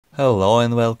Hello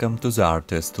and welcome to the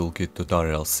RTS Toolkit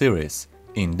tutorial series.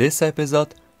 In this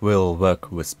episode, we'll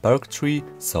work with Perk Tree,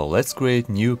 so let's create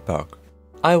new perk.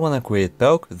 I wanna create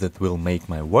perk that will make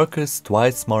my workers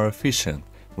twice more efficient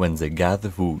when they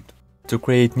gather wood. To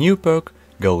create new perk,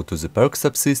 go to the perk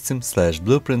subsystem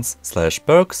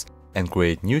 /blueprints/perks and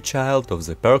create new child of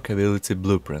the perk ability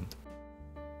blueprint.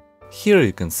 Here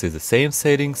you can see the same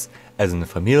settings as in the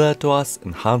familiar to us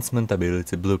enhancement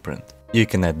ability blueprint. You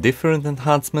can add different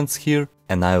enhancements here,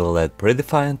 and I will add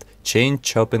predefined change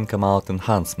chopping amount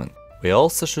enhancement. We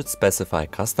also should specify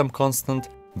custom constant,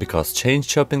 because change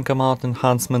chopping amount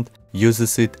enhancement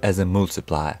uses it as a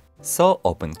multiplier. So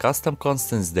open custom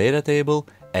constants data table,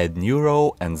 add new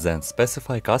row and then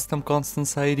specify custom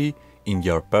constants ID in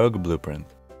your perk blueprint.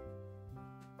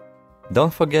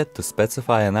 Don't forget to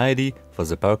specify an ID for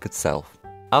the perk itself.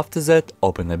 After that,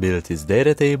 open abilities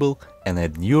data table and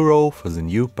add new row for the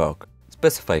new perk.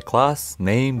 Specify class,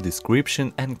 name,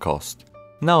 description and cost.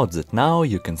 Note that now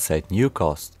you can set new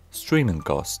cost, streaming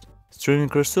cost.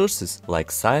 Streaming resources like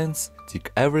science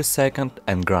tick every second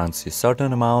and grants you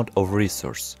certain amount of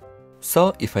resource.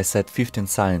 So if I set 15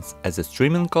 science as a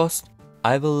streaming cost,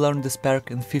 I will learn this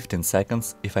perk in 15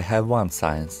 seconds if I have 1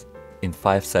 science, in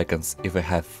 5 seconds if I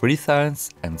have 3 science,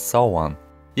 and so on.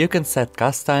 You can set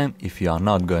cast time if you are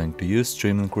not going to use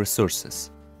streaming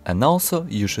resources. And also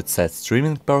you should set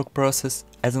streaming perk process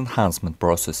as enhancement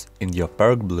process in your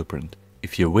perk blueprint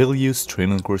if you will use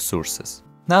streaming resources.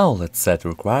 Now let's set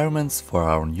requirements for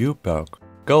our new perk.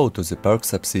 Go to the perk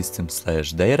subsystem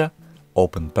 /data,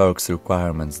 open perks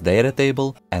requirements data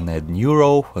table and add new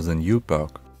row for the new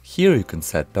perk. Here you can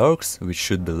set perks which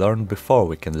should be learned before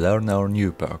we can learn our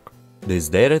new perk. This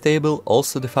data table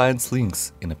also defines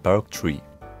links in a perk tree.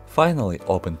 Finally,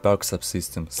 open perk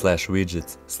subsystem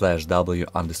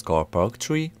 /widgets/w_perk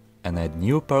tree and add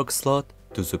new perk slot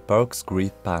to the perks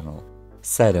grid panel.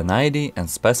 Set an ID and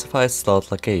specify slot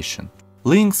location.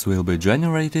 Links will be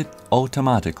generated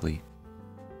automatically.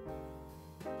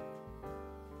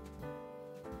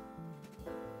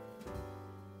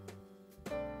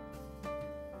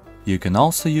 You can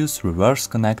also use reverse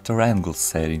connector angle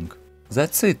setting.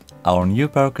 That's it, our new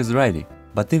perk is ready.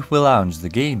 But if we launch the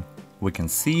game, we can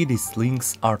see these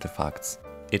links artifacts.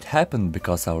 It happened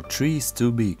because our tree is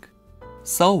too big.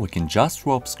 So we can just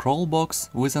swap scroll box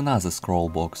with another scroll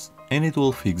box and it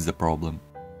will fix the problem.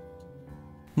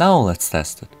 Now let's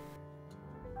test it.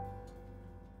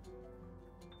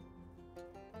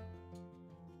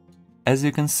 As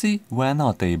you can see, we are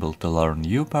not able to learn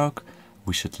new perk,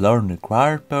 we should learn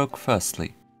required perk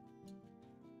firstly.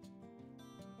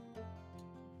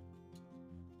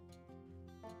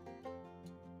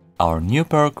 Our new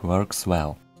perk works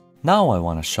well. Now I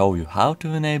want to show you how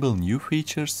to enable new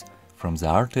features from the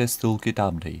RTS Toolkit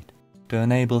update. To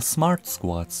enable Smart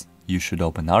Squads, you should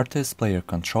open RTS Player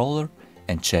Controller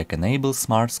and check Enable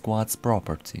Smart Squads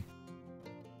property.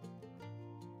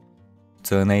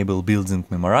 To enable Building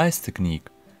Memorize technique,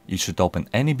 you should open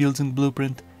any building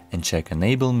blueprint and check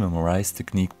Enable Memorize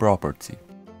technique property.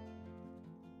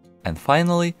 And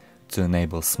finally, to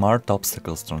enable Smart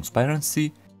Obstacles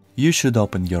transparency, you should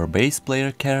open your base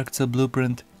player character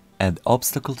blueprint, add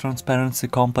obstacle transparency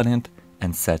component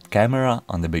and set camera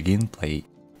on the begin play.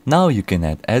 Now you can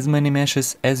add as many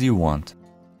meshes as you want.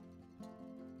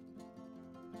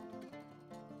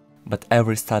 But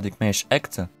every static mesh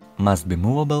actor must be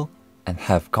movable and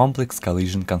have complex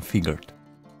collision configured.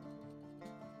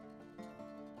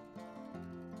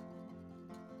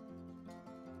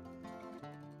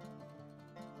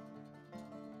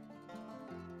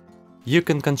 You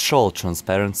can control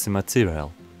transparency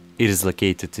material. It is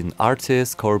located in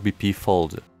RTS Core BP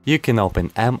folder. You can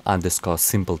open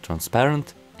m_simple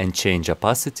transparent and change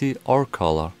opacity or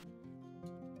color.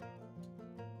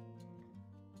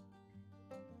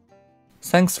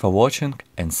 Thanks for watching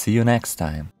and see you next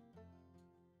time.